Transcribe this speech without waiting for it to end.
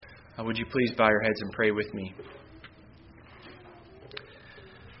Would you please bow your heads and pray with me?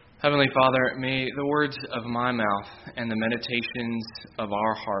 Heavenly Father, may the words of my mouth and the meditations of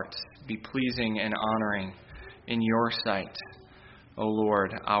our hearts be pleasing and honoring in your sight, O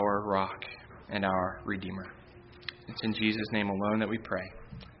Lord, our rock and our Redeemer. It's in Jesus' name alone that we pray.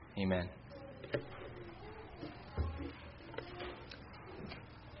 Amen.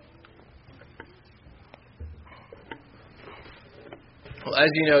 Well, as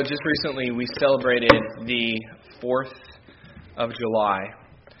you know, just recently we celebrated the 4th of July.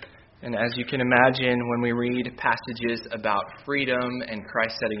 And as you can imagine, when we read passages about freedom and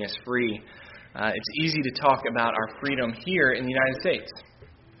Christ setting us free, it's easy to talk about our freedom here in the United States,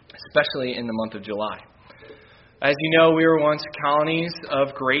 especially in the month of July. As you know, we were once colonies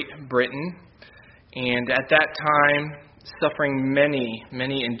of Great Britain, and at that time, suffering many,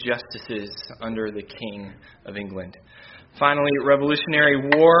 many injustices under the King of England. Finally, Revolutionary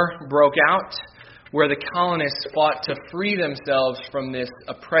War broke out, where the colonists fought to free themselves from this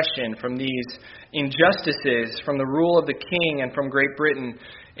oppression, from these injustices, from the rule of the king and from Great Britain,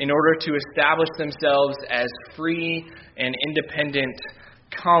 in order to establish themselves as free and independent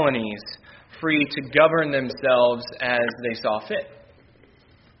colonies, free to govern themselves as they saw fit.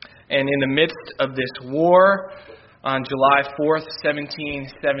 And in the midst of this war, on July 4th,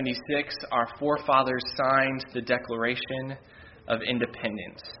 1776, our forefathers signed the Declaration of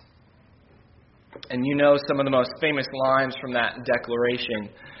Independence. And you know some of the most famous lines from that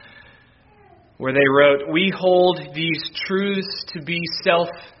declaration, where they wrote, "We hold these truths to be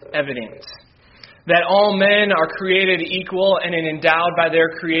self-evident, that all men are created equal and endowed by their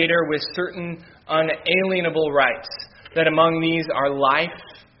Creator with certain unalienable rights, that among these are life,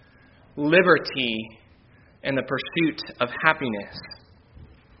 liberty, and the pursuit of happiness."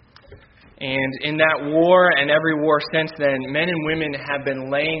 And in that war and every war since then, men and women have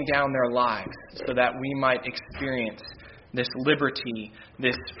been laying down their lives so that we might experience this liberty,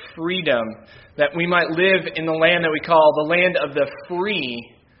 this freedom, that we might live in the land that we call the land of the free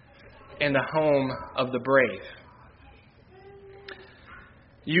and the home of the brave.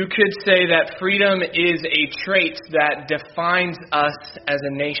 You could say that freedom is a trait that defines us as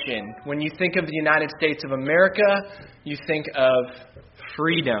a nation. When you think of the United States of America, you think of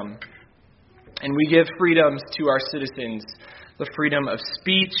freedom. And we give freedoms to our citizens. The freedom of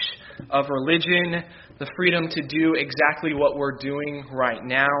speech, of religion, the freedom to do exactly what we're doing right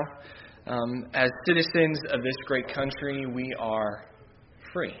now. As citizens of this great country, we are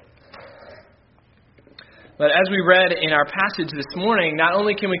free. But as we read in our passage this morning, not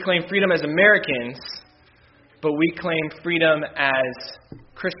only can we claim freedom as Americans, but we claim freedom as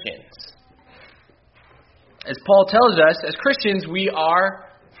Christians. As Paul tells us, as Christians, we are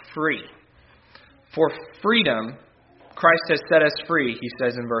free. For freedom, Christ has set us free, he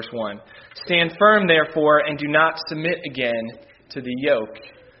says in verse 1. "Stand firm, therefore, and do not submit again to the yoke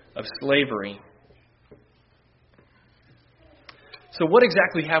of slavery." So what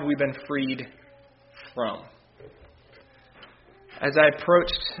exactly have we been freed from? As I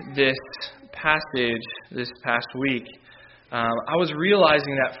approached this passage this past week, I was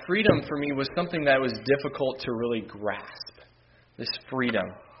realizing that freedom for me was something that was difficult to really grasp. This freedom.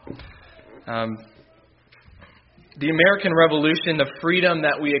 The American Revolution, the freedom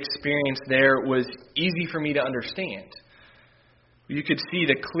that we experienced there was easy for me to understand. You could see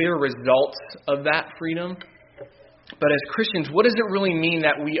the clear results of that freedom. But as Christians, what does it really mean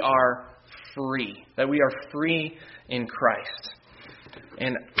that we are free? That we are free in Christ?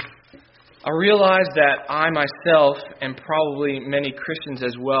 And I realize that I myself, and probably many Christians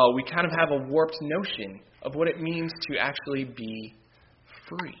as well, we kind of have a warped notion of what it means to actually be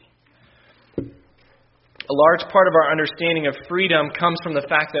free. A large part of our understanding of freedom comes from the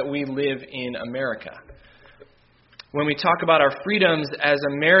fact that we live in America. When we talk about our freedoms as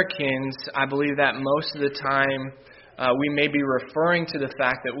Americans, I believe that most of the time we may be referring to the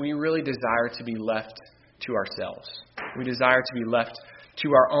fact that we really desire to be left to ourselves. We desire to be left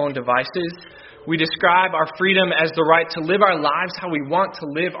to our own devices. We describe our freedom as the right to live our lives how we want to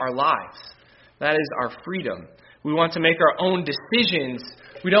live our lives. That is our freedom. We want to make our own decisions.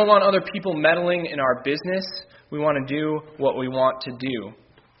 We don't want other people meddling in our business. We want to do what we want to do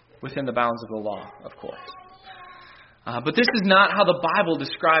within the bounds of the law, of course. But this is not how the Bible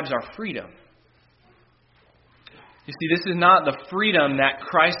describes our freedom. You see, this is not the freedom that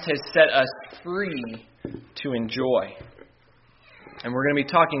Christ has set us free to enjoy. And we're going to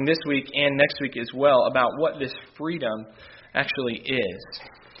be talking this week and next week as well about what this freedom actually is.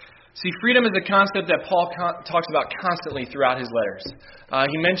 See, freedom is a concept that Paul talks about constantly throughout his letters.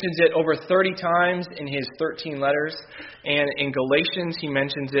 He mentions it over 30 times in his 13 letters, and in Galatians he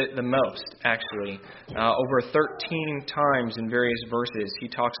mentions it the most, actually. Over 13 times in various verses he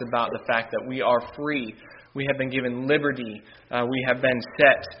talks about the fact that we are free. We have been given liberty. We have been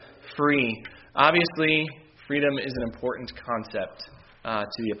set free. Obviously, freedom is an important concept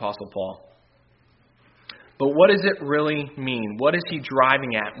to the Apostle Paul. But what does it really mean? What is he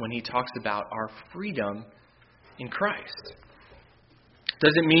driving at when he talks about our freedom in Christ?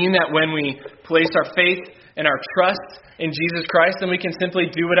 Does it mean that when we place our faith and our trust in Jesus Christ, then we can simply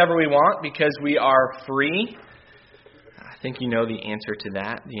do whatever we want because we are free? I think you know the answer to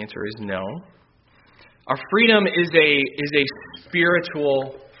that. The answer is no. Our freedom is a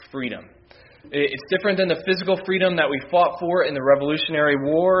spiritual freedom. It's different than the physical freedom that we fought for in the Revolutionary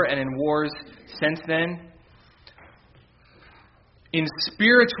War and in wars since then. In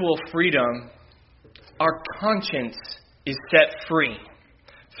spiritual freedom, our conscience is set free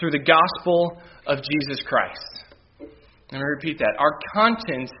through the gospel of Jesus Christ. Let me repeat that. Our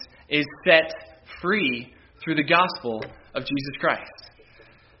conscience is set free through the gospel of Jesus Christ.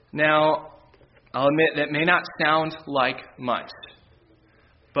 Now, I'll admit that may not sound like much,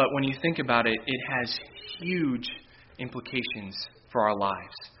 but when you think about it, it has huge implications for our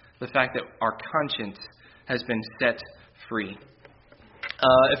lives. The fact that our conscience has been set free.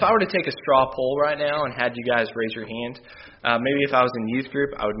 If I were to take a straw poll right now and had you guys raise your hand, maybe if I was in youth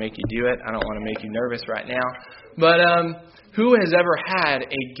group, I would make you do it. I don't want to make you nervous right now. But who has ever had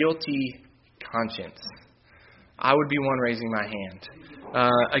a guilty conscience? I would be one raising my hand.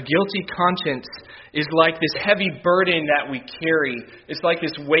 A guilty conscience is like this heavy burden that we carry. It's like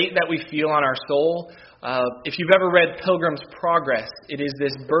this weight that we feel on our soul. If you've ever read Pilgrim's Progress, it is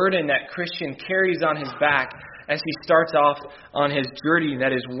this burden that Christian carries on his back as he starts off on his journey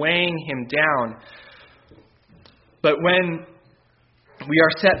that is weighing him down. But when we are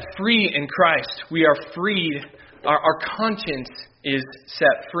set free in Christ, we are freed, our conscience is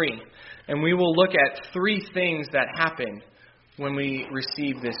set free. And we will look at three things that happen when we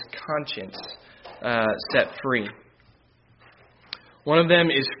receive this conscience set free. One of them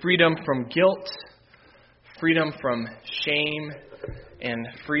is freedom from guilt, freedom from shame, and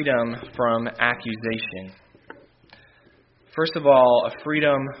freedom from accusation. First of all, a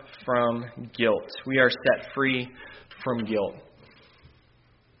freedom from guilt. We are set free from guilt.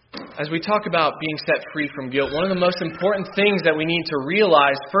 As we talk about being set free from guilt, one of the most important things that we need to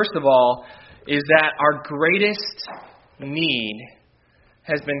realize, first of all, is that our greatest need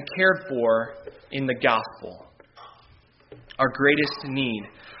has been cared for in the gospel. Our greatest need.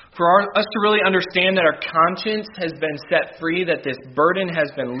 For us to really understand that our conscience has been set free, that this burden has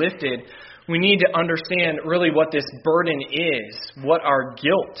been lifted, we need to understand really what this burden is, what our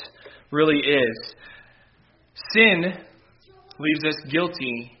guilt really is. Sin leaves us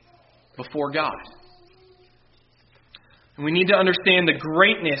guilty before God. And we need to understand the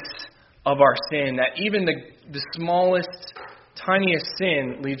greatness of our sin, that even the smallest, tiniest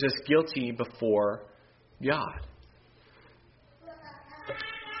sin leaves us guilty before God.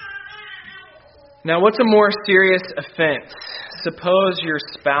 Now, what's a more serious offense? Suppose your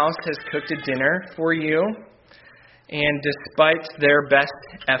spouse has cooked a dinner for you, and despite their best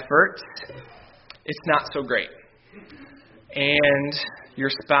efforts, it's not so great. And your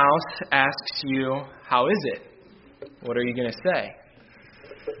spouse asks you, "How is it?" What are you going to say?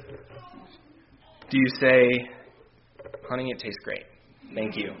 Do you say, "Honey, it tastes great.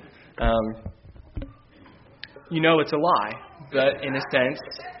 Thank you"? You know it's a lie, but in a sense,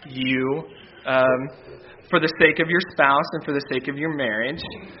 you... for the sake of your spouse and for the sake of your marriage,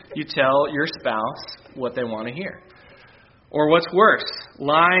 you tell your spouse what they want to hear. Or what's worse,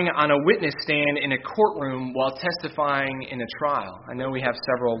 lying on a witness stand in a courtroom while testifying in a trial. I know we have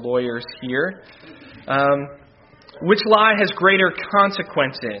several lawyers here. Which lie has greater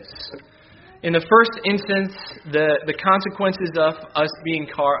consequences? In the first instance, the consequences of us being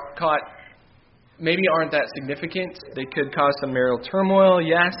caught maybe aren't that significant. They could cause some marital turmoil,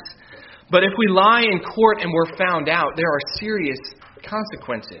 yes. But if we lie in court and we're found out, there are serious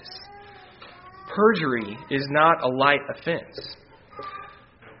consequences. Perjury is not a light offense.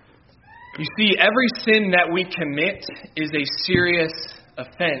 You see, every sin that we commit is a serious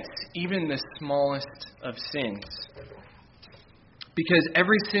offense, even the smallest of sins. Because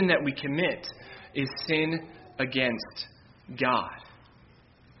every sin that we commit is sin against God.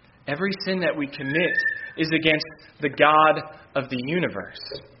 Every sin that we commit is against the God of the universe.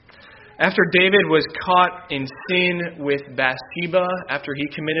 After David was caught in sin with Bathsheba, after he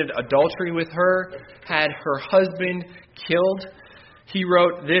committed adultery with her, had her husband killed, He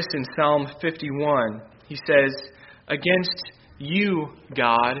wrote this in Psalm 51. He says, "Against you,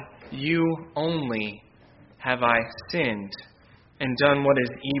 God, you only have I sinned and done what is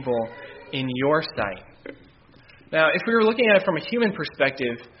evil in your sight." Now, if we were looking at it from a human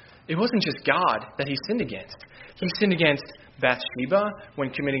perspective, it wasn't just God that he sinned against. He sinned against Bathsheba when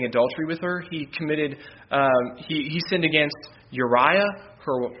committing adultery with her. He sinned against Uriah,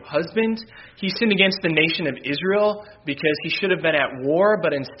 her husband. He sinned against the nation of Israel because he should have been at war,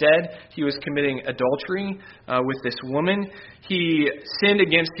 but instead he was committing adultery with this woman. He sinned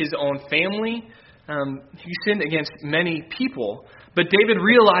against his own family. He sinned against many people. But David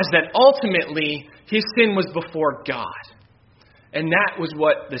realized that ultimately his sin was before God. And that was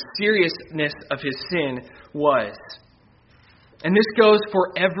what the seriousness of his sin was. And this goes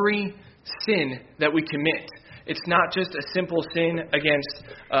for every sin that we commit. It's not just a simple sin against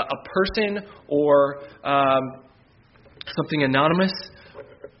a person or something anonymous.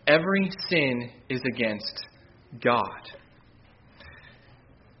 Every sin is against God.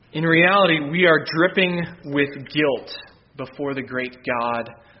 In reality, we are dripping with guilt before the great God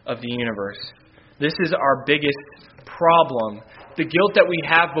of the universe. This is our biggest problem. The guilt that we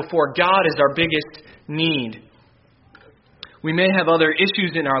have before God is our biggest need. We may have other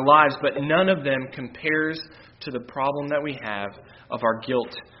issues in our lives, but none of them compares to the problem that we have of our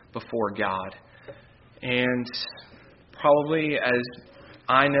guilt before God. And probably, as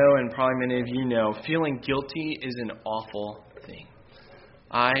I know and probably many of you know, feeling guilty is an awful thing.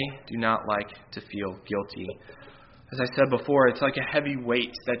 I do not like to feel guilty. As I said before, it's like a heavy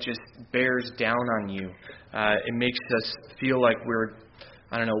weight that just bears down on you. It makes us feel like we're,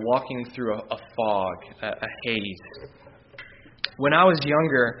 walking through a fog, a haze. When I was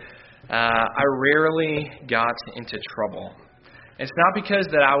younger, I rarely got into trouble. It's not because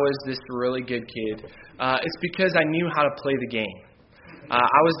that I was this really good kid. It's because I knew how to play the game.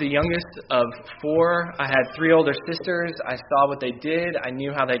 I was the youngest of 4. I had 3 older sisters. I saw what they did. I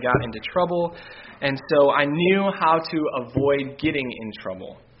knew how they got into trouble. And so I knew how to avoid getting in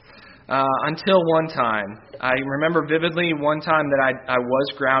trouble. Until one time. I remember vividly one time that I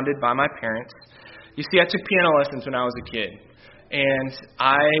was grounded by my parents. You see, I took piano lessons when I was a kid. And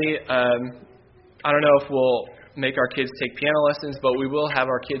I don't know if we'll make our kids take piano lessons, but we will have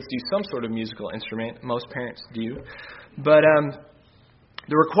our kids do some sort of musical instrument. Most parents do. But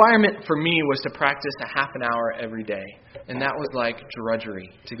the requirement for me was to practice a half an hour every day. And that was like drudgery,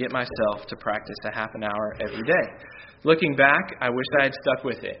 to get myself to practice a half an hour every day. Looking back, I wish I had stuck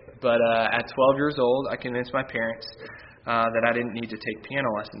with it. But at 12 years old, I convinced my parents that I didn't need to take piano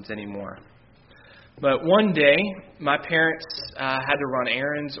lessons anymore. But one day, my parents had to run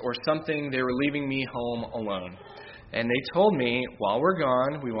errands or something. They were leaving me home alone. And they told me, while we're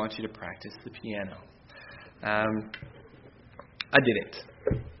gone, we want you to practice the piano. I didn't.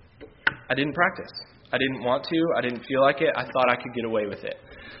 I didn't practice. I didn't want to. I didn't feel like it. I thought I could get away with it.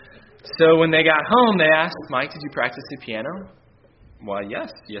 So when they got home, they asked, "Mike, did you practice the piano?" Well,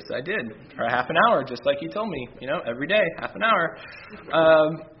 yes, I did. For a half an hour, just like you told me, every day, half an hour.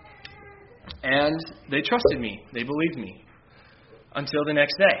 And they trusted me. They believed me. Until the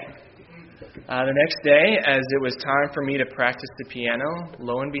next day. The next day, as it was time for me to practice the piano,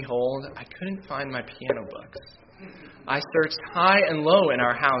 lo and behold, I couldn't find my piano books. I searched high and low in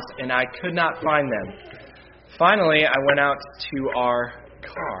our house, and I could not find them. Finally, I went out to our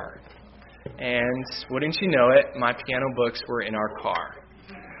car. And wouldn't you know it, my piano books were in our car.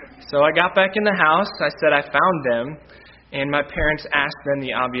 So I got back in the house. I said I found them. And my parents asked them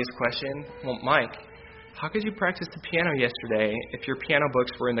the obvious question, "Well, Mike, how could you practice the piano yesterday if your piano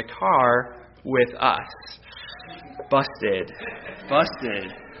books were in the car with us?" Busted.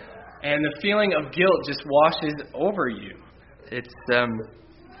 And the feeling of guilt just washes over you. It's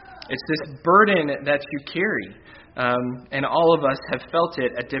this burden that you carry. And all of us have felt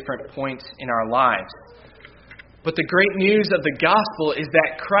it at different points in our lives. But the great news of the gospel is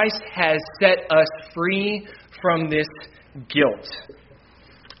that Christ has set us free from this guilt.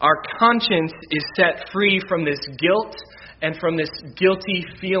 Our conscience is set free from this guilt and from this guilty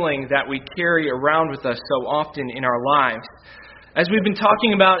feeling that we carry around with us so often in our lives. As we've been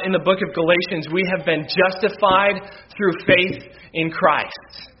talking about in the book of Galatians, we have been justified through faith in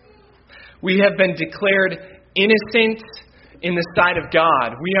Christ. We have been declared innocent in the sight of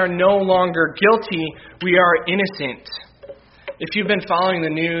God. We are no longer guilty. We are innocent. If you've been following the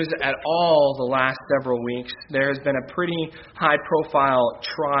news at all the last several weeks, there has been a pretty high-profile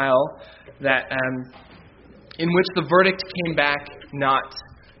trial that in which the verdict came back not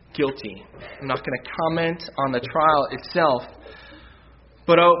guilty. I'm not going to comment on the trial itself,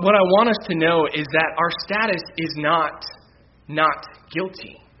 but what I want us to know is that our status is not not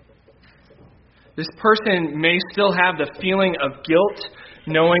guilty. This person may still have the feeling of guilt,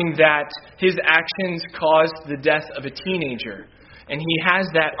 knowing that his actions caused the death of a teenager, and he has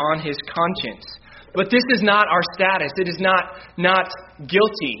that on his conscience. But this is not our status. It is not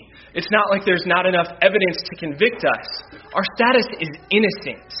guilty. It's not like there's not enough evidence to convict us. Our status is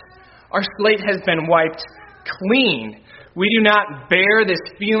innocent. Our slate has been wiped clean. We do not bear this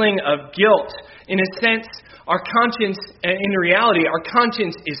feeling of guilt. In a sense, our conscience, in reality, our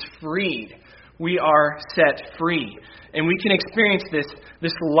conscience is freed. We are set free. And we can experience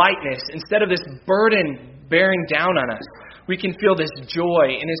this lightness. Instead of this burden bearing down on us, we can feel this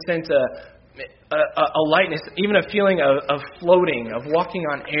joy, in a sense, a lightness, even a feeling of floating, of walking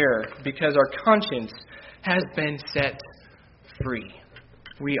on air, because our conscience has been set free.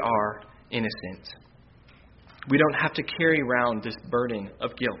 We are innocent. We don't have to carry around this burden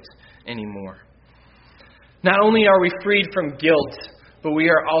of guilt anymore. Not only are we freed from guilt, but we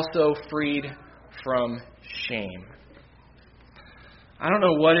are also freed from shame. I don't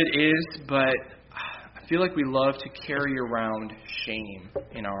know what it is, but I feel like we love to carry around shame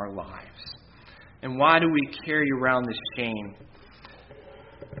in our lives. And why do we carry around this shame?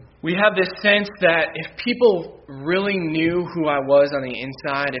 We have this sense that if people really knew who I was on the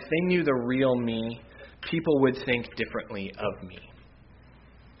inside, if they knew the real me, people would think differently of me.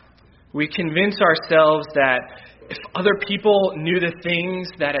 We convince ourselves that if other people knew the things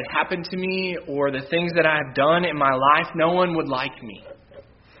that had happened to me or the things that I have done in my life, no one would like me.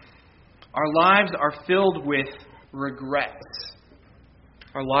 Our lives are filled with regrets.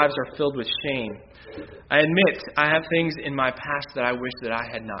 Our lives are filled with shame. I admit I have things in my past that I wish that I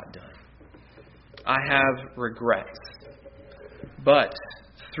had not done. I have regrets. But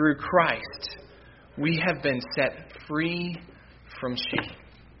through Christ, we have been set free from shame.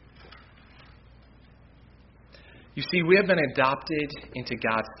 You see, we have been adopted into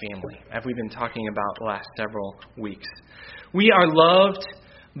God's family, as we've been talking about the last several weeks. We are loved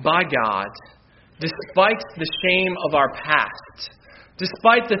by God despite the shame of our past.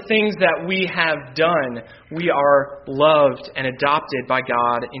 Despite the things that we have done, we are loved and adopted by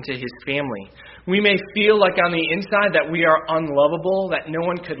God into His family. We may feel like on the inside that we are unlovable, that no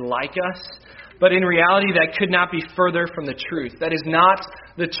one could like us, but in reality that could not be further from the truth. That is not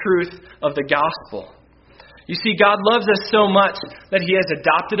the truth of the gospel. You see, God loves us so much that He has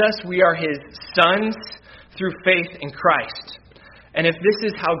adopted us. We are His sons through faith in Christ. And if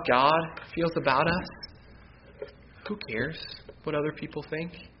this is how God feels about us, who cares what other people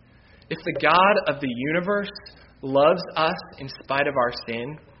think? If the God of the universe loves us in spite of our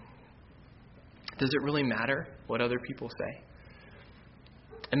sin, does it really matter what other people say?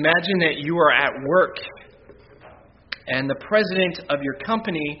 Imagine that you are at work and the president of your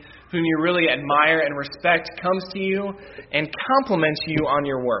company, whom you really admire and respect, comes to you and compliments you on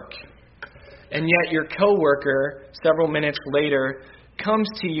your work. And yet your coworker, several minutes later, comes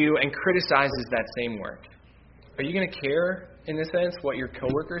to you and criticizes that same work. Are you going to care, in a sense, what your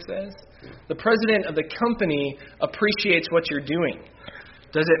coworker says? The president of the company appreciates what you're doing.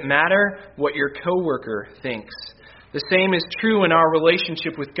 Does it matter what your coworker thinks? The same is true in our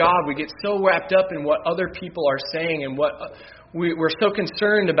relationship with God. We get so wrapped up in what other people are saying and what we're so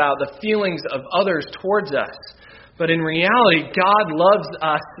concerned about the feelings of others towards us. But in reality, God loves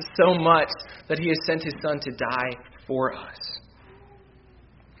us so much that He has sent His Son to die for us.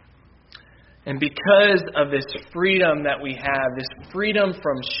 And because of this freedom that we have, this freedom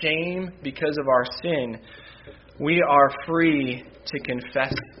from shame because of our sin, we are free to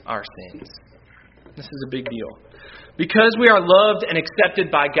confess our sins. This is a big deal. Because we are loved and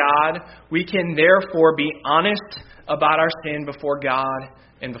accepted by God, we can therefore be honest about our sin before God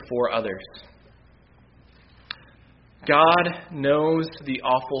and before others. God knows the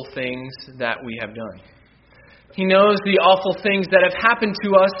awful things that we have done. He knows the awful things that have happened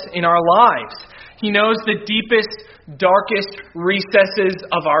to us in our lives. He knows the deepest, darkest recesses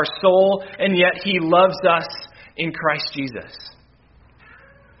of our soul, and yet He loves us in Christ Jesus.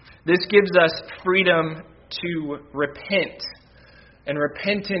 This gives us freedom to repent, and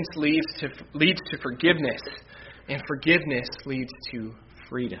repentance leads to forgiveness, and forgiveness leads to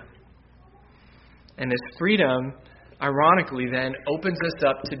freedom. And this freedom, ironically, then opens us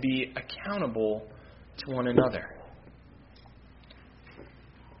up to be accountable to one another.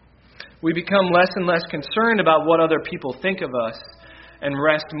 We become less and less concerned about what other people think of us and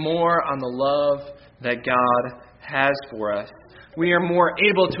rest more on the love that God has for us. We are more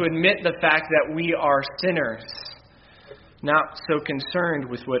able to admit the fact that we are sinners, not so concerned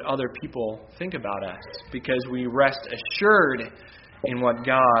with what other people think about us, because we rest assured in what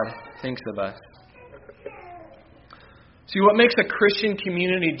God thinks of us. See, what makes a Christian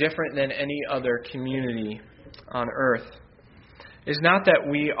community different than any other community on earth is not that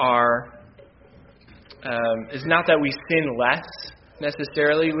we sin less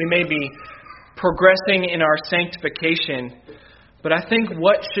necessarily. We may be progressing in our sanctification, but I think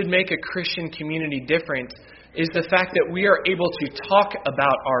what should make a Christian community different is the fact that we are able to talk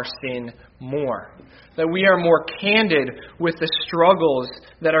about our sin more. That we are more candid with the struggles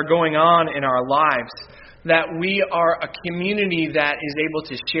that are going on in our lives. That we are a community that is able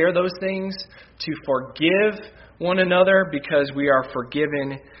to share those things, to forgive one another because we are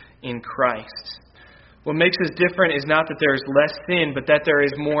forgiven in Christ. What makes us different is not that there is less sin, but that there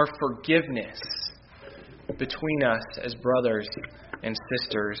is more forgiveness between us as brothers and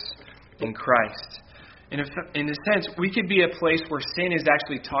sisters in Christ. In a sense, we could be a place where sin is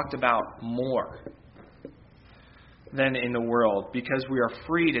actually talked about more than in the world because we are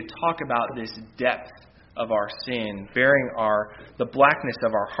free to talk about this depth of our sin, bearing the blackness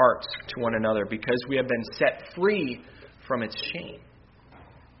of our hearts to one another because we have been set free from its shame.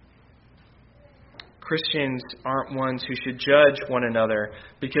 Christians aren't ones who should judge one another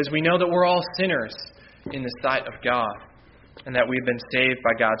because we know that we're all sinners in the sight of God and that we've been saved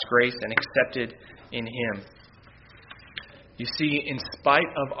by God's grace and accepted in Him. You see, in spite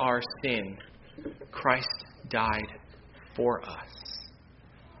of our sin, Christ died for us.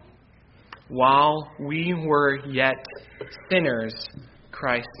 While we were yet sinners,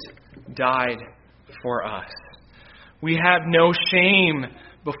 Christ died for us. We have no shame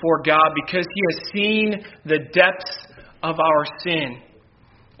before God because He has seen the depths of our sin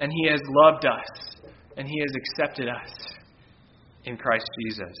and He has loved us and He has accepted us in Christ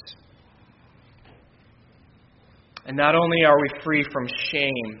Jesus. And not only are we free from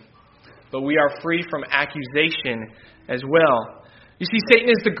shame, but we are free from accusation as well. You see, Satan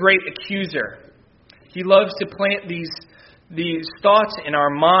is the great accuser. He loves to plant these thoughts in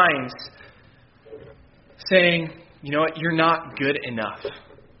our minds, saying, you know what, you're not good enough.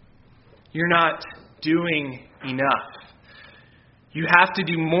 You're not doing enough. You have to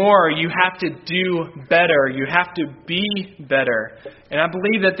do more. You have to do better. You have to be better. And I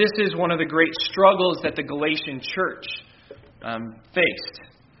believe that this is one of the great struggles that the Galatian church faced.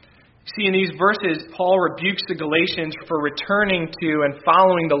 See, in these verses, Paul rebukes the Galatians for returning to and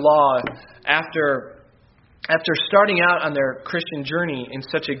following the law after starting out on their Christian journey in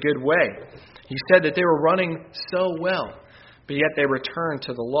such a good way. He said that they were running so well, but yet they returned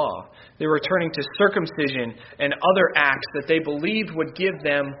to the law. They were returning to circumcision and other acts that they believed would give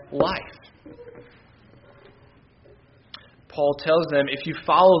them life. Paul tells them, if you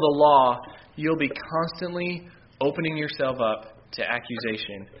follow the law, you'll be constantly opening yourself up to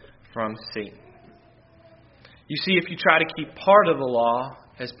accusation from Satan. You see, if you try to keep part of the law,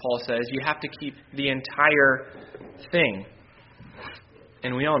 as Paul says, you have to keep the entire thing.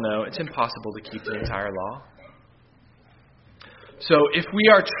 And we all know it's impossible to keep the entire law. So if we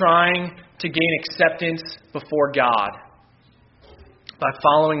are trying to gain acceptance before God by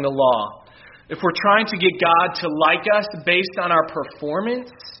following the law, if we're trying to get God to like us based on our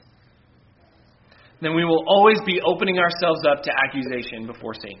performance, then we will always be opening ourselves up to accusation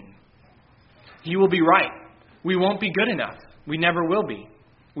before Satan. He will be right. We won't be good enough. We never will be.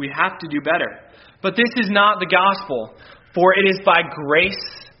 We have to do better. But this is not the gospel, for it is by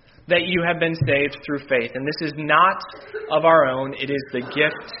grace that you have been saved through faith. And this is not of our own. It is the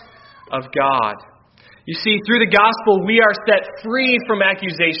gift of God. You see, through the gospel, we are set free from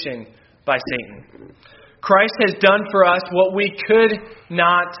accusation by Satan. Christ has done for us what we could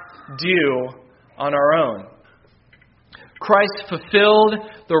not do on our own. Christ fulfilled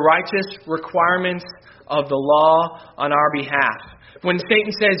the righteous requirements of the law on our behalf. When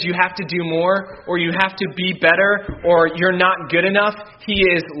Satan says you have to do more, or you have to be better, or you're not good enough, he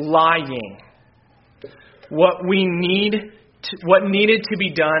is lying. What needed to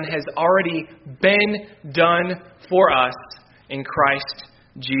be done has already been done for us in Christ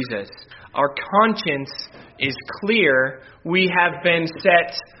Jesus. Our conscience is clear. We have been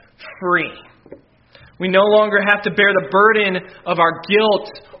set free. We no longer have to bear the burden of our guilt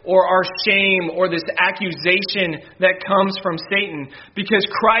or our shame or this accusation that comes from Satan, because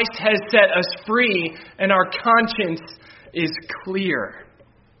Christ has set us free and our conscience is clear.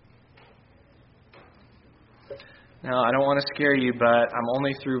 Now, I don't want to scare you, but I'm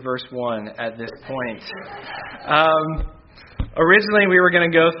only through verse 1 at this point. Originally, we were going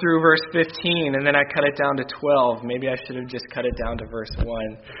to go through verse 15, and then I cut it down to 12. Maybe I should have just cut it down to verse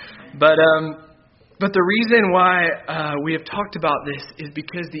 1. But the reason why we have talked about this is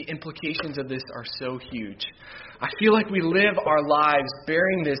because the implications of this are so huge. I feel like we live our lives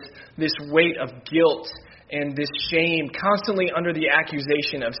bearing this weight of guilt and this shame, constantly under the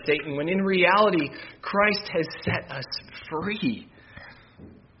accusation of Satan, when in reality, Christ has set us free.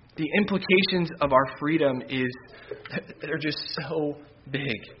 The implications of our freedom they're just so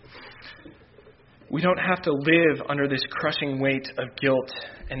big. We don't have to live under this crushing weight of guilt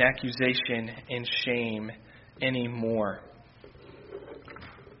and accusation and shame anymore.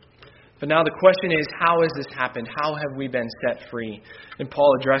 But now the question is, how has this happened? How have we been set free? And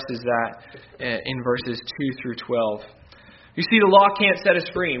Paul addresses that in verses 2 through 12. You see, the law can't set us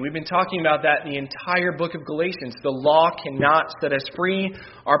free. We've been talking about that in the entire book of Galatians. The law cannot set us free.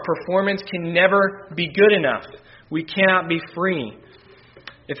 Our performance can never be good enough. We cannot be free.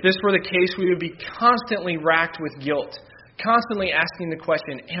 If this were the case, we would be constantly racked with guilt, constantly asking the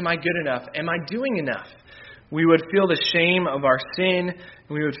question, am I good enough? Am I doing enough? We would feel the shame of our sin, and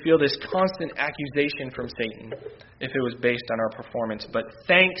we would feel this constant accusation from Satan if it was based on our performance. But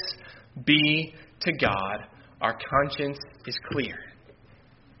thanks be to God, our conscience is clear.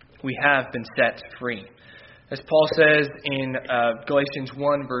 We have been set free. As Paul says in Galatians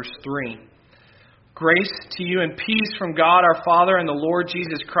 1, verse 3, grace to you and peace from God our Father and the Lord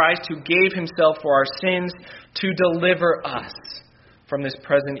Jesus Christ, who gave himself for our sins to deliver us from this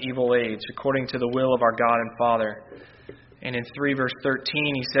present evil age, according to the will of our God and Father. And in 3 verse 13,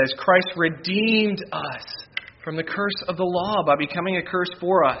 he says, Christ redeemed us from the curse of the law by becoming a curse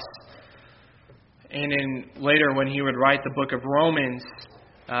for us. And later when he would write the book of Romans,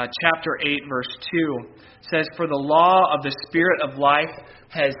 chapter 8, verse 2, says, for the law of the Spirit of life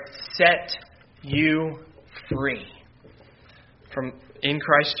has set you free in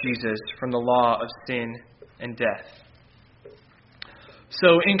Christ Jesus from the law of sin and death.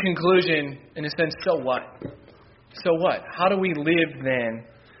 So in conclusion, in a sense, so what? So what? How do we live then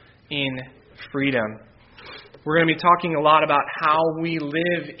in freedom? We're going to be talking a lot about how we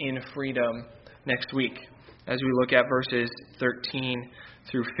live in freedom next week as we look at verses 13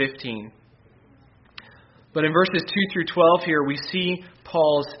 through 15. But in verses 2 through 12 here, we see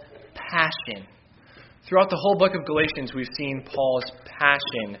Paul's passion. Throughout the whole book of Galatians, we've seen Paul's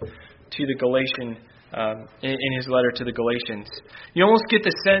passion to the Galatian in his letter to the Galatians. You almost get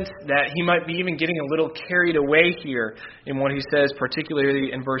the sense that he might be even getting a little carried away here in what he says,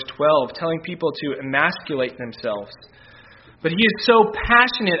 particularly in verse 12, telling people to emasculate themselves. But he is so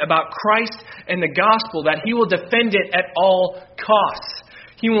passionate about Christ and the gospel that he will defend it at all costs.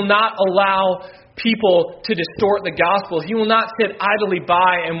 He will not allow people to distort the gospel. He will not sit idly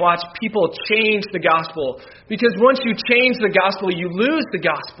by and watch people change the gospel. Because once you change the gospel, you lose the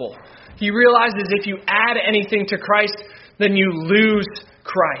gospel. He realizes if you add anything to Christ, then you lose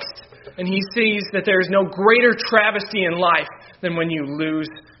Christ. And he sees that there is no greater travesty in life than when you lose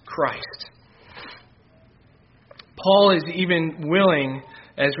Christ. Paul is even willing,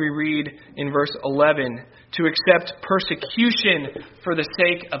 as we read in verse 11, to accept persecution for the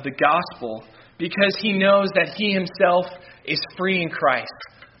sake of the gospel, because he knows that he himself is free in Christ.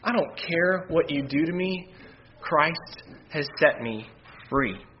 I don't care what you do to me. Christ has set me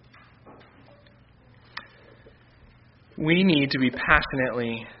free. We need to be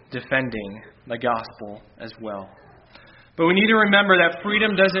passionately defending the gospel as well. But we need to remember that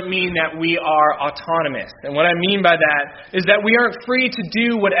freedom doesn't mean that we are autonomous. And what I mean by that is that we aren't free to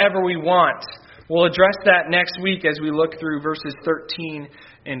do whatever we want. We'll address that next week as we look through verses 13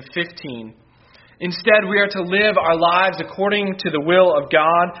 and 15. Instead, we are to live our lives according to the will of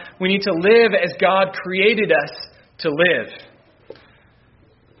God. We need to live as God created us to live.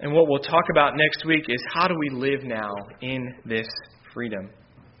 And what we'll talk about next week is how do we live now in this freedom.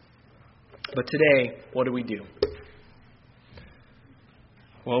 But today, what do we do?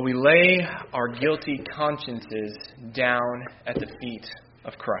 Well, we lay our guilty consciences down at the feet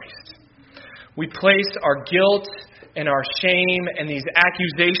of Christ. We place our guilt and our shame and these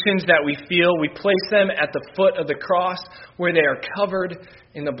accusations that we feel, we place them at the foot of the cross where they are covered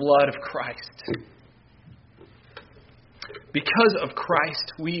in the blood of Christ. Because of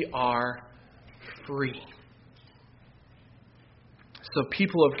Christ, we are free. So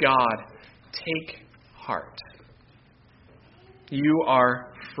people of God, take heart. You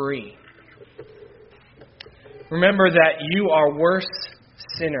are free. Remember that you are worse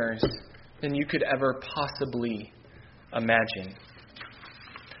sinners than you could ever possibly imagine.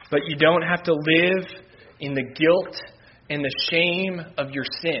 But you don't have to live in the guilt and the shame of your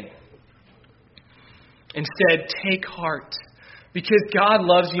sin. Instead, take heart, because God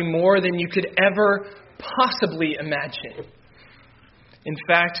loves you more than you could ever possibly imagine. In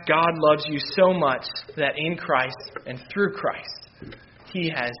fact, God loves you so much that in Christ and through Christ, He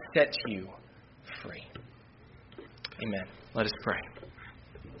has set you free. Amen. Let us pray.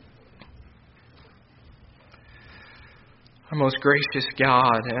 Our most gracious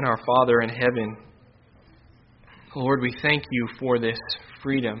God and our Father in heaven, Lord, we thank you for this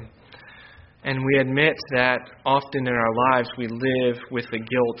freedom. And we admit that often in our lives we live with the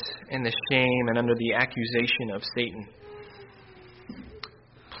guilt and the shame and under the accusation of Satan.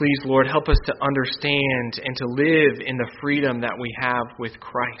 Please, Lord, help us to understand and to live in the freedom that we have with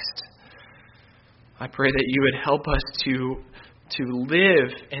Christ. I pray that you would help us to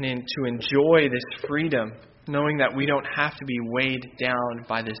live and to enjoy this freedom, knowing that we don't have to be weighed down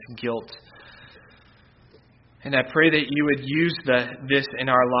by this guilt. And I pray that you would use this in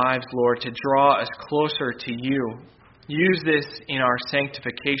our lives, Lord, to draw us closer to you. Use this in our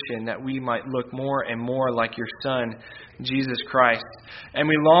sanctification, that we might look more and more like your Son, Jesus Christ. And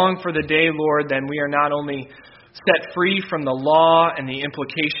we long for the day, Lord, that we are not only set free from the law and the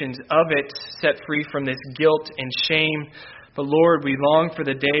implications of it, set free from this guilt and shame, but Lord, we long for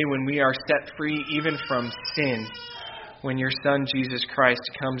the day when we are set free even from sin, when your Son, Jesus Christ,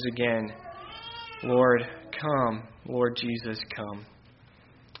 comes again. Lord, come. Lord Jesus, come.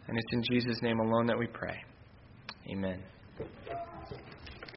 And it's in Jesus' name alone that we pray. Amen.